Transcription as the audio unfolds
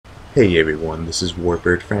Hey everyone, this is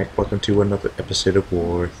Warbird Frank. Welcome to another episode of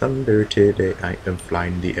War Thunder. Today I am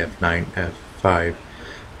flying the F9F-5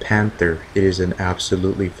 Panther. It is an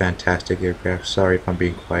absolutely fantastic aircraft. Sorry if I'm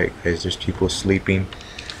being quiet, guys. There's people sleeping.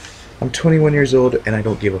 I'm 21 years old and I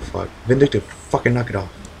don't give a fuck. Vindictive, fucking knock it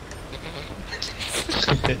off.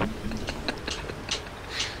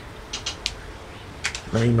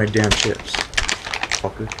 Let me eat my damn chips,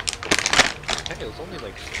 fucker. Hey, it was only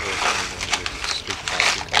like 4 street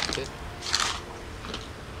past the cockpit.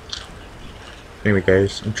 Anyway,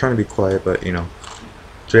 guys, I'm trying to be quiet, but you know.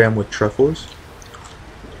 Today I'm with Truffles.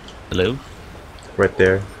 Hello? Right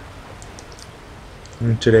there.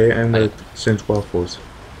 And today I'm with Singe Waffles.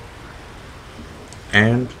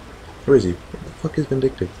 And where is he? Where the fuck is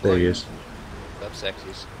Vindictive? There he is. That's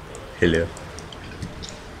sexist. Hello.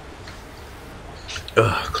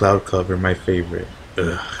 Ugh, cloud cover, my favorite.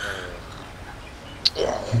 Ugh.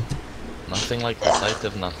 Nothing like the sight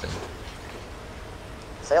of nothing.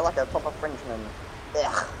 Say it like a proper Frenchman.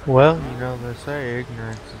 Ugh. Well, you know, they say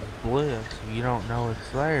ignorance is bliss. If you don't know it's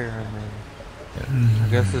there, I mean, I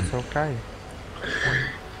guess it's okay.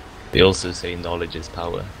 They also say knowledge is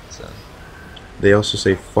power, so... They also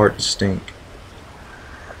say fart stink.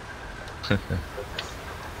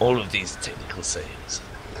 All of these technical sayings.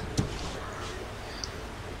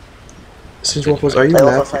 Singe Waffles, are you They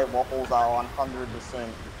also laughing? say waffles are 100%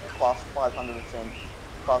 plus 500%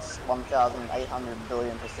 plus 1,800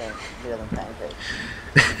 billion% better than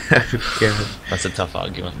pancakes. God. That's a tough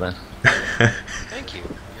argument there. Thank you.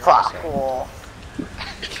 You're Fuck awesome. off.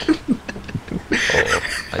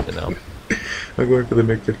 Or, I don't know. I'm going for the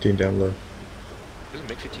MiG-15 down low. This is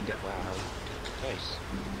MiG-15 get wow. Nice.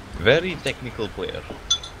 Very technical player.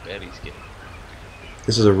 Very skilled.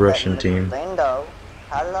 This is a Russian team. Window.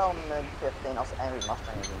 Hello, MiG-15. Also, Angry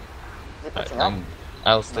Mustang again. Is he Right, pitching up?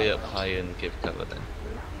 I'll stay up high and give cover then.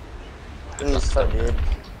 He's so good.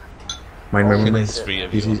 Mine. There's three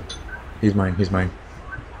of you. He's mine.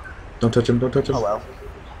 Don't touch him, don't touch him. Oh well.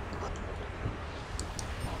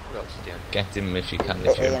 What else, Dan? Get him if you can, Are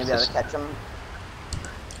if you you're gonna in be able to position. catch him?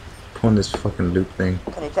 Come on, this fucking loop thing.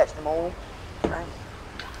 Can you catch them all? Frank?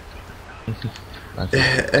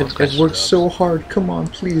 I've worked so hard. Come on,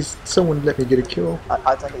 please. Someone let me get a kill.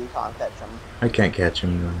 I take it you can't catch him. I can't catch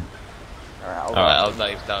him, though. Alright, Alright, I'll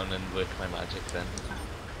dive down and work my magic then.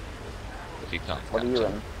 If you can't What are catch you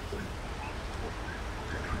him. in?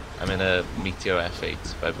 I'm in a Meteor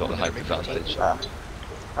F8, but I've got the height advantage.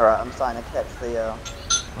 Alright, I'm starting to catch the,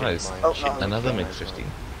 Nice. Oh, no. Another MiG-15.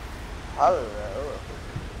 Hello.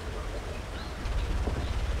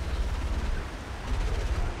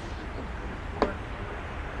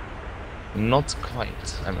 Not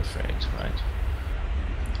quite, I'm afraid, right?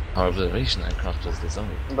 Our observation aircraft was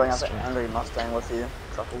designed. I'm bringing up the Strange. Angry Mustang with you,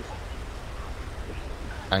 Truffles.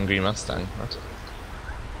 Angry Mustang, what?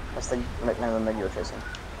 That's the nickname of the MiG you were chasing.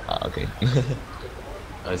 Ah, okay.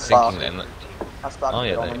 I was thinking then that, I started oh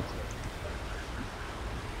yeah, on there. them.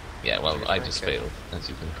 Yeah, well, I just failed, as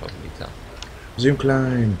you can probably tell. Zoom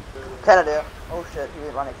climb. Canada! Oh shit, he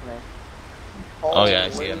didn't run next to me. Oh yeah, I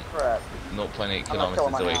Holy see him. crap. 0.8 I'm not killing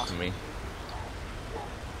kilometers my away house. from me.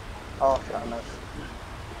 Oh shit, I missed.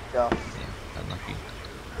 Yeah. Yeah, unlucky.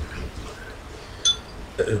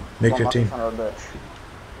 Make One lucky 15. son of a bitch.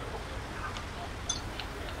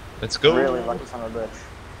 Let's go! Really lucky son of a bitch.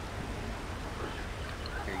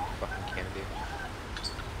 Here, you fucking candidate.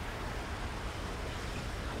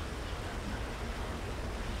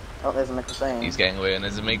 Oh, there's a MiG Hussein. He's getting away, and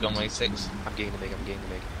there's a MiG on my 6. I'm getting the MiG,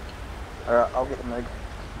 Alright, I'll get the MiG.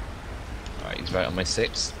 Alright, he's right on my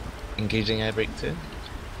 6. Engaging air brake 2.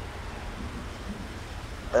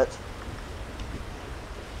 Hit.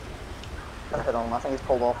 I hit on him. I think he's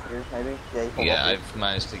pulled off here, maybe. Yeah, he pulled Yeah, off. I've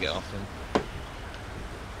managed to get off him.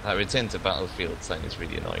 That return to battlefield sign is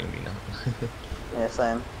really annoying me now. Yeah,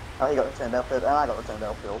 same. Oh, he got return to battlefield, and I got return to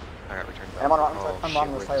battlefield. I got returned back. And I'm on, Oh, I'm shit,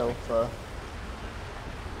 on the wait, sail, so.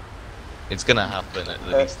 It's gonna happen at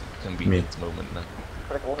the least convenient moment now.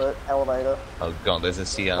 Critical hit, elevator. Oh god, there's a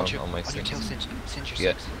CL On your on my tail, 6. cinch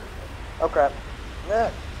your Yeah. 6. Oh crap. Yeah.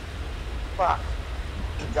 Fuck.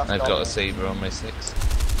 He just I've got got me. a saber on my 6.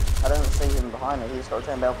 I didn't see him behind me. He just got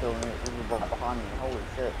returned battlefield and he was right behind me. Holy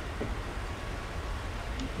shit.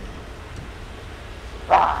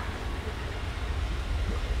 Ah!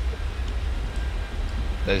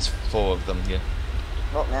 There's 4 of them here.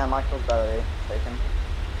 Well, now Michael's battery taken.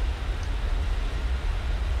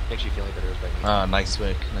 Makes you feel any better by me. Ah, nice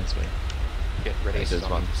work, nice work. Get ready. There's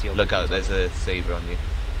one. Look out, there's a saber on you.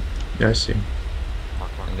 Yeah, I see.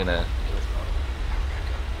 I'm gonna...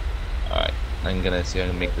 Alright, I'm gonna see if I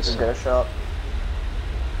can make this Just get shot. a shot.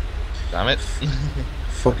 Damn it.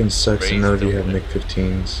 Fucking sucks to Raise know that you have double.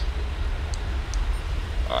 MiG-15s.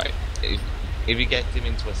 Alright. If you get him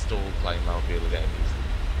into a stall climb, I'll be able to get him easily.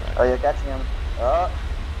 Oh, Right. you're catching him. Oh.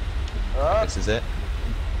 This is it.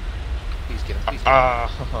 Please get him, please get him.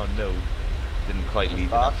 Ah, no. Didn't quite lead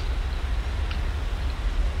Stop. enough.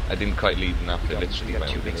 I didn't quite lead enough. We It got, literally we got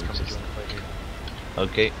went two within bigs coming to inches. join the fight here.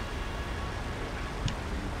 Okay.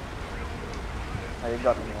 Oh, you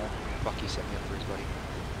got me here. Bucky set me up for his buddy.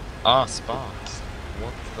 Ah, sparks.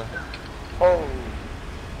 What the heck? Oh.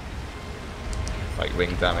 Like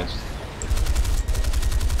wing damage.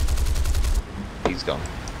 He's gone.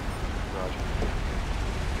 Roger.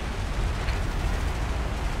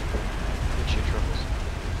 Good shit, Truffles.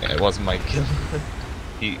 Yeah, it wasn't my kill.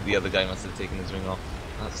 The other guy must have taken his wing off.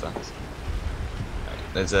 That sucks.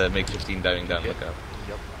 Right, there's a MiG-15 diving down. Yep. Look out.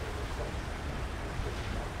 Yep.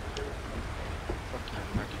 Fuck you,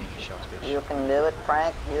 I'm not getting any shots, bitch. You can do it,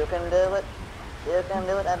 Frank. You can do it. You can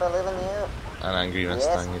do it. I believe in you. An angry Yes,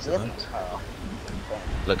 Mustang is yes. about. Oh.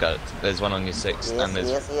 Look out. There's one on your 6 Yes, and there's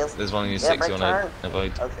yes. there's one on your Yeah, 6 you break wanna turn.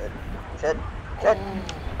 avoid. Oh, shit. Shit.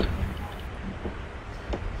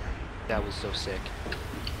 That was so sick.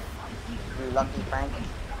 You lucky, Frank.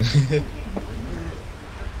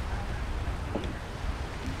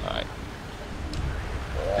 Alright.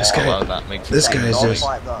 This How guy- about that? Make this some guy is noise. just-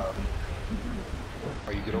 Fight, though.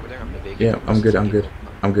 Are you good over there? I'm gonna bake Yeah, it. I'm good, I'm good.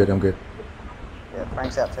 I'm good. Yeah,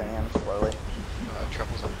 Frank's out turning him slowly.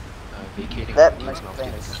 Truffles, I'm vacating. That on makes Leeds, me and I'll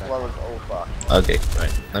think take it slow back. as oh fuck. Okay,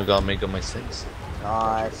 right. I've got a MiG on my 6.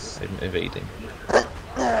 Nice. I'm evading.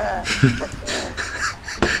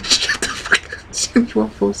 Shut the fuck up,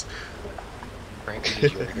 Waffles. Frank, we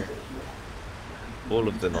need you over here. All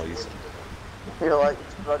of the noise. You're like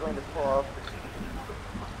struggling to pull off.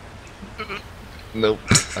 Nope,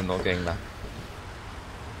 I'm not getting that.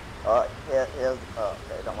 Here's, oh,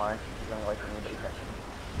 okay, don't worry. He's gonna like me, but okay.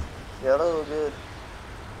 You're a little good.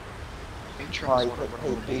 Hey, Oh, Truffles, wanna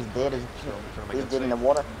hold he's bait? dead. So, in front of my He's gun dead in the sight.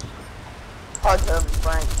 water. Hard term,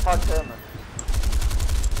 Frank. Hard term.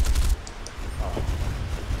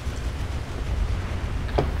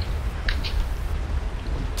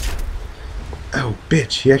 Oh,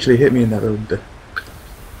 bitch, he actually hit me in that little...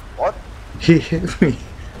 What? He hit me.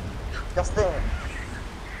 Just then.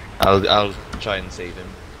 I'll try and save him.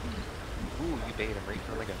 Ooh, you bait him right in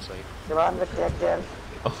front of my gun sight. Come on, detective.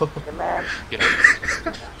 Oh, Come on. Get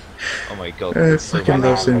out. oh my god, I that's so fucking Come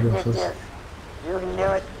love much. seeing on, Waffles. detective. You can do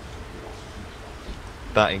it.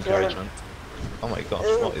 That encouragement. Oh my gosh,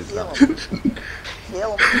 Ooh, what is kill that? him.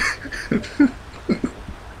 Kill him.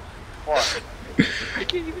 What? I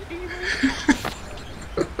can't even aim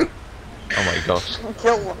Oh my gosh.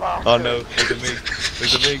 Kill the bastard. Oh no, there's a MiG.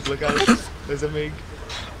 There's a MiG, look out. There's a MiG.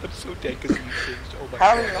 I'm so dead because of these things. Oh my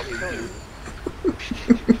How god. did he not kill you?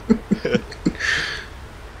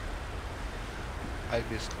 I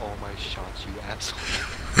missed all my shots, you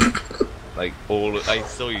asshole. Like I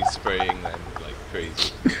saw you spraying them like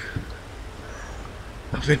crazy. Oh,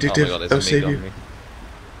 Oh my Vindictive, god, there's I'll a MiG save on you. me.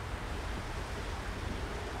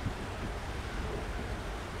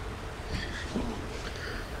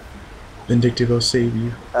 Vindictive, I'll save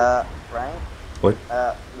you. Frank? What?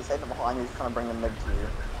 The saber behind you is trying to bring the MiG to you.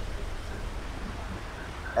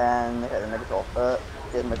 And, okay, the MiG is off. Yeah,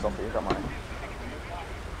 the MiG's off for you, don't worry.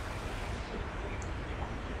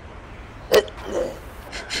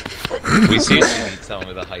 We seriously need someone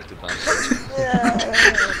with a height advantage.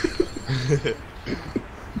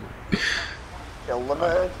 Kill the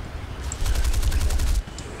MiG.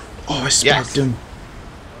 Oh, I spacked Yes. him.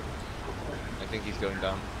 I think he's going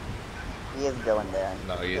down. He is going down.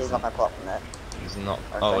 No, he He's isn't. not my plot from that. He's not.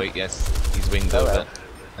 Okay. Oh wait, yes, he's winged Oh, over. well.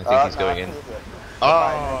 I think he's going in. He's it.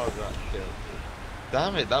 Oh, that kill.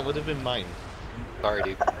 Damn it, that would have been mine. Sorry,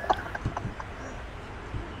 dude.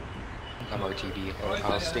 I'm RTB.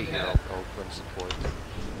 I'll stay here. I'll run support.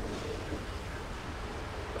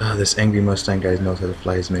 Oh, this angry Mustang guy knows how to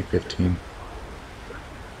fly his MiG-15.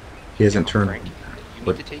 He hasn't turned... Frank, you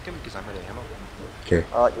What? need to take him because I'm out of ammo. Okay.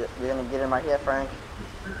 Oh, you're gonna get him right here, Frank.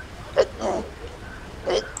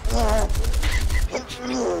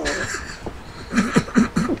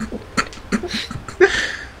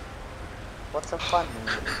 What's so funny?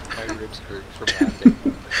 My ribs hurt from laughing.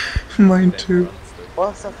 Mine too.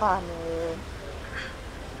 What's so funny?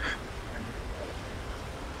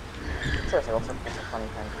 Seriously, what's so funny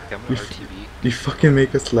thing? I'm an RTB. You fucking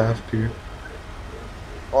make us laugh, dude.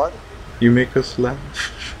 What? You make us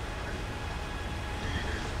laugh.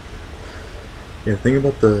 Yeah, think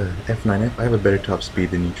about the F9F. I have a better top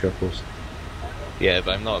speed than you, Truffles. Yeah,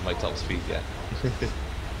 but I'm not at my top speed yet.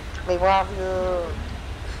 We love you.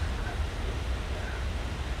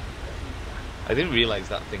 I didn't realize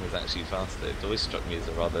that thing was actually faster. It always struck me as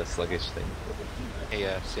a rather sluggish thing. Hey,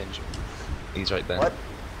 Singe. He's right there. What?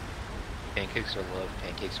 Pancakes are love,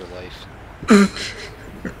 pancakes are life.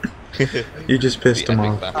 You just pissed The him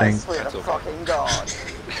epic off. battle. I Thanks. swear to That's okay. fucking God.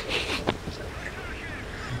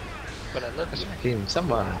 But I love you. Him,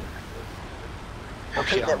 someone. Oh,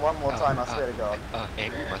 Repeat that one more time, I swear to God.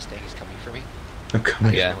 Angry Mustang is coming for me. I'm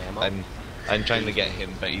coming. Yeah, no ammo. I'm trying to get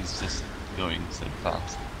him, but he's just going so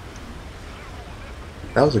fast.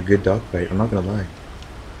 That was a good dogfight. I'm not gonna lie.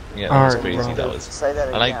 Yeah, that was Alright, crazy. bro. That was. Say that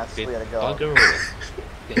And again, I I did swear to God. bugger all.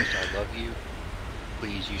 Singe, I love you.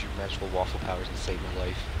 Please use your magical waffle powers and save my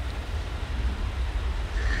life.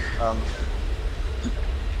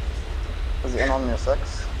 Was he in on your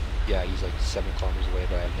 6? Yeah, he's like 7 kilometers away,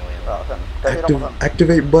 but I have no ammo. Oh, okay. Go hit him with him.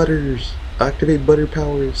 Activate butters. Activate butter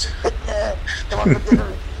powers. Come on, get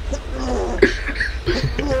him.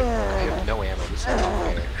 I have no ammo. This is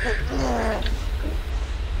not fair.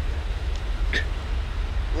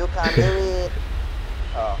 You can do it.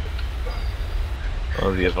 Oh.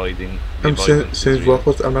 Oh, the avoiding. The I'm avoidance is since real.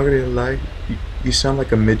 Waffles. I'm not gonna lie. You sound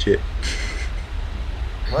like a midget.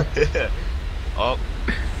 What? Oh,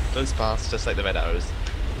 close pass, just like the red arrows.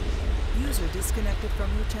 User disconnected from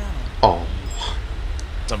your channel. Oh,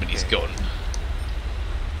 Somebody's gone.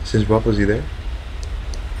 since Waffles, you there?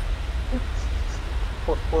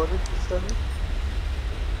 What did you say?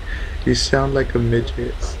 You sound like a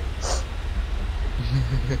midget.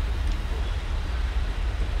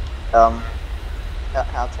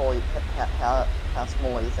 How tall? How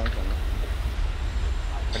small are you thinking?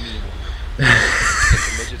 I mean,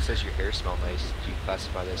 if the midget says your hair smell nice, do you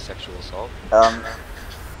classify that as sexual assault?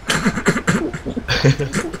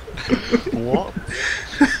 What?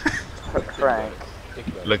 Frank. Think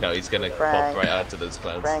about it. Look out, he's gonna Frank. pop right out to those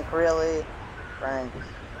clouds. Frank, really? Frank,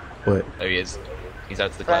 What? There he is. He's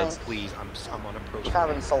out to the Frank. clouds. Please, I'm on approach. you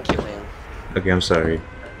can't insult me. Kill him. Okay, I'm sorry.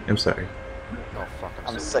 I'm sorry. Oh fuck,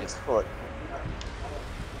 I'm so 6 foot.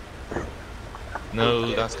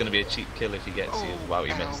 No, that's gonna be a cheap kill if he gets you. Wow,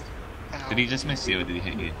 he missed. Did he just miss you or did he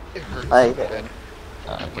hit you? It hurts I so hit bad.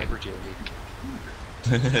 Ah, My okay. virginity.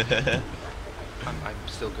 I'm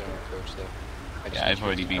still gonna approach though. I just Yeah, need I've you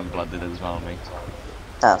already to been cover me. blooded as well, mate.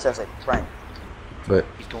 Ah, seriously, Frank. But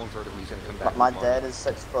He's going vertical. He's gonna come back. My with one. dad is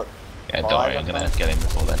 6 foot. Yeah, don't worry, I'm gonna get him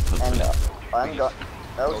before then, And hopefully. I'm got.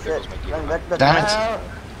 Oh Oh, there shit. goes my gear. Damn it.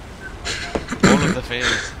 All of the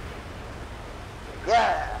fails.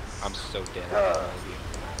 Yes! I'm so dead. I have no idea.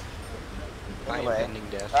 My Anyway. impending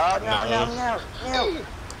death. Oh no, no, no, no!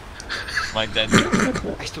 My dead.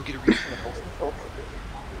 I still get a reach.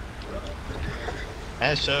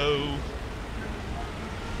 Air show.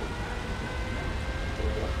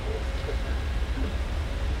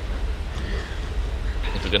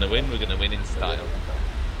 If we're gonna win in style.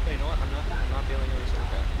 Hey, you know what? I'm not bailing out this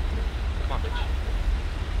aircraft. Come on, bitch.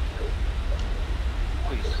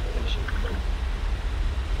 Please, finish it.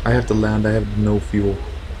 I have to land. I have no fuel.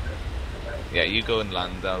 Yeah, you go and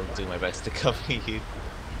land. I'll do my best to cover you.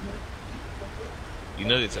 You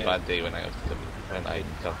know it's a bad day when I have to cover when I'm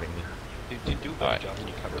covering you. Dude, do a better Alright. job when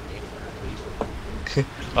you cover me, please.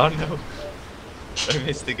 Oh no! I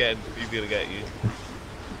missed again. He's gonna get you.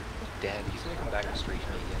 Dad, he's gonna come back and strafe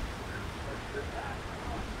me again.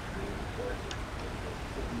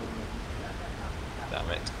 Damn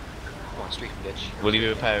it. Come on, strafe me, bitch. Will you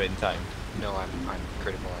repair in time? No, I'm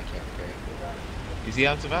critical. I can't repair. Is he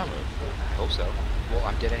out of ammo? I hope so. Well,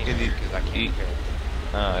 I'm dead anyway because I can't repair.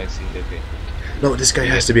 Ah, I see. Okay. No, this guy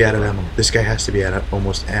has to be out of ammo. This guy has to be out of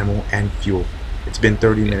almost ammo and fuel. It's been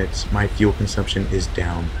 30 minutes. My fuel consumption is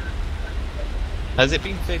down. Has it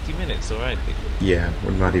been 30 minutes already? Yeah,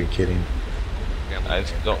 we're not even kidding.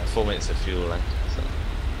 I've got 4 minutes of fuel left, so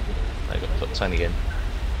I got to put 20 in.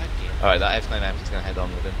 Alright, that F9F is gonna head on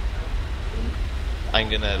with him. I'm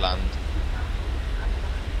gonna land.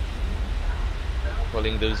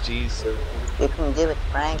 Rolling those G's. You can do it,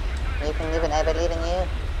 Frank. You can do it. I believe in you.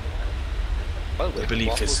 By the way, Belief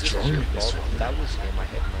Waffles, is this strong your in this fault. one. That was him. I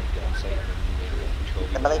had my gun sight and you made it control.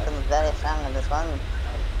 The belief is very strong in this one.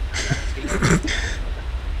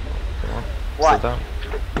 Come on. What? Sit down.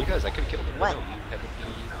 Because I could have killed him. What? No, you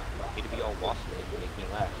had to be all waffly and make me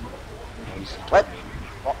laugh. Now you see What? me.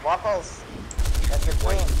 Waffles. That's your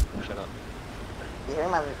White. queen. Shut up.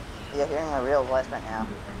 You're hearing my real voice right now.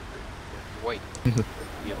 You're white. You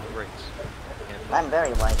have no rights. And I'm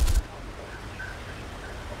very white.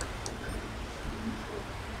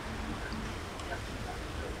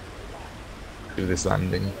 Do this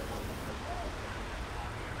landing.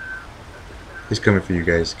 He's coming for you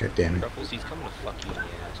guys. God damn it. Truffles, he's coming to fuck you in the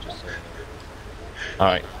ass, just so you know.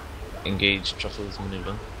 Alright. Engage Truffle's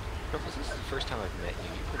maneuver. Ruffles, this is the first time I've met you.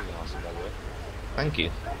 You're pretty awesome, by the way. Thank you.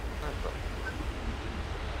 Not a problem.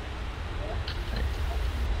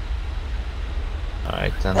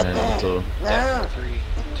 Alright, and then auto. Yeah, 3,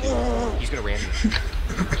 2. He's gonna ram you.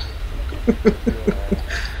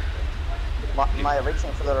 My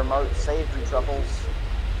reaching for the remote saved you, Truffles.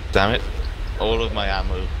 Damn it. All of my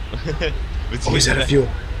ammo. Oh, he's out of fuel.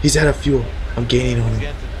 He's out of fuel. I'm gaining on He's him.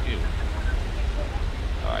 getting to the fuel.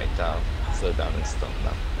 Alright, down. Slow down and stop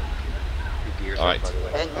now. Your gears All up, right.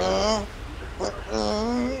 by the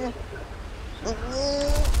way.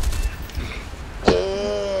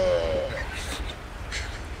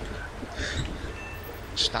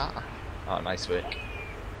 Stop. Oh, nice work.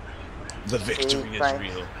 The victory is Frank,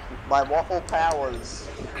 real. My waffle powers.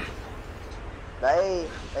 They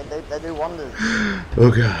do wonders.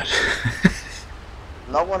 Oh god.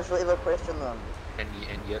 No one should ever question them. And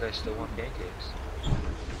yet I still want pancakes.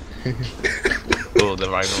 Oh, the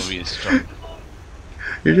rivalry is strong.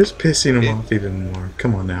 You're just pissing him off even more.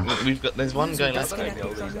 Come on now. There's one guy Now left. that I know Disconnected that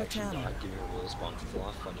he's from your actually channel. not giving a real response, it's a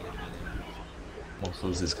lot funnier to me now.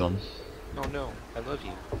 Waffles is gone. Oh no, I love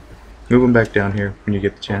you. Move him back down here when you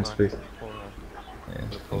get the chance, Hold please. on. Hold on.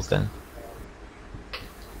 Yeah, he's done.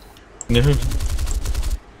 No.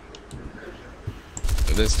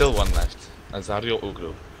 There's still one left. Azario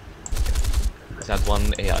Ogro. He's had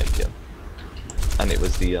one AI kill. And it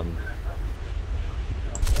was the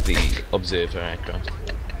observer aircraft.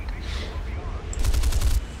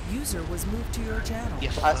 User was moved to your channel.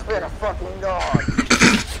 Yeah, I swear to fucking God.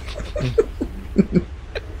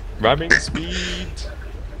 Ramming speed!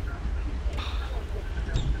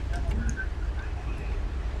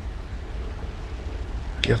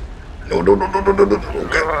 Yeah. No, no, no, no, no, no, no, no.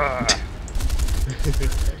 God.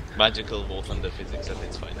 Magical War Thunder physics at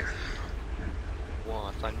its finest.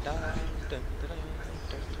 War Thunder. Dun, dun, dun,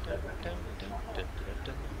 dun, dun, dun, dun, dun,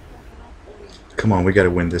 dun. Come on, we gotta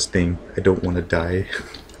win this thing. I don't want to die.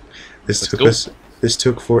 This Let's took go. us. This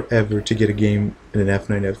took forever to get a game in an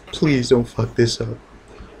F9F. Please don't fuck this up.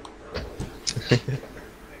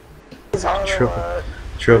 It's hard to Trouble. work.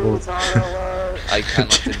 Trouble. It's hard to work. I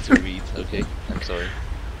cannot tend to read, okay? I'm sorry.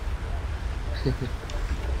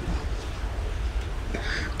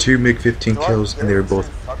 2 MiG-15 kills, and they were both.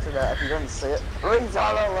 Fuck to that if you didn't see it.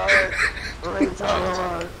 Retard alert!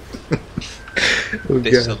 Retard alert! Oh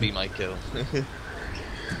This will god. be my kill.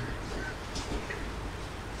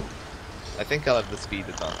 I think I'll have the speed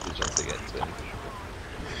advantage once I get to him.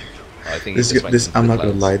 I think he just went into I'm the not gonna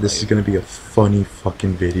clouds. lie. This is gonna be a funny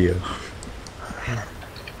fucking video.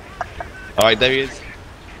 Alright, there he is.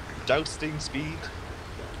 Jousting speed.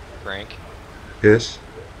 Frank, Yes.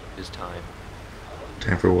 it's time.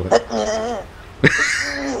 Time for what?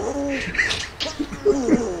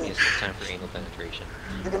 Yes, it's time for anal penetration.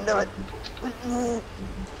 You can do it!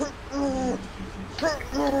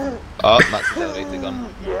 Oh, that's the elevator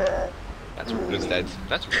gone. Yeah! That's Looks really dead.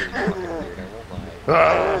 That's really fucking weird, I won't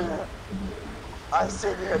lie. I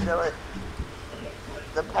said you could do it!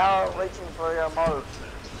 The power of reaching for your remote.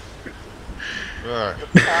 The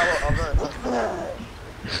power of it.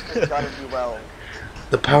 It's gotta be well.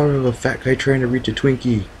 The power of a fat guy trying to reach a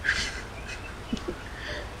Twinkie.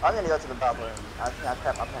 I'm gonna go to the bathroom. I think I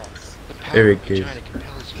crap my pants. The power Eric of gave- vagina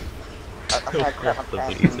compels you. I think I crap my The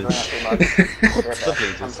pants from doing that too much. Be right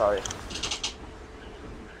back. I'm sorry.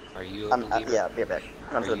 Are you a I'm, believer? yeah, be right back.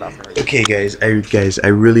 I'm to the bathroom. Okay, guys, I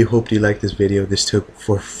really hope you liked this video. This took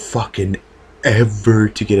for fucking ever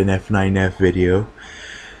to get an F9F video.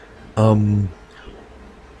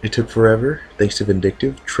 It took forever. Thanks to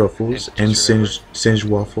Vindictive, Truffles, And and just remember- Singed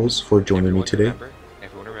Waffles for joining me today.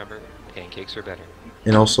 Everyone remember, pancakes are better.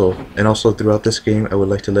 And also throughout this game, I would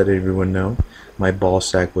like to let everyone know my ball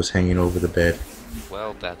sack was hanging over the bed.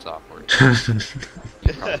 Well, that's awkward.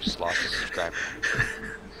 You probably just lost a subscriber.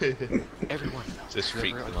 Everyone, Just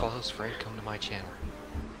freak whoever them out. unfollows Frank, come to my channel.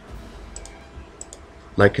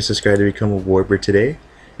 Like and subscribe to become a Warbird today,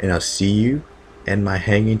 and I'll see you and my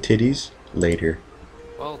hanging titties later.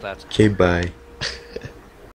 Well, that's Okay, bye.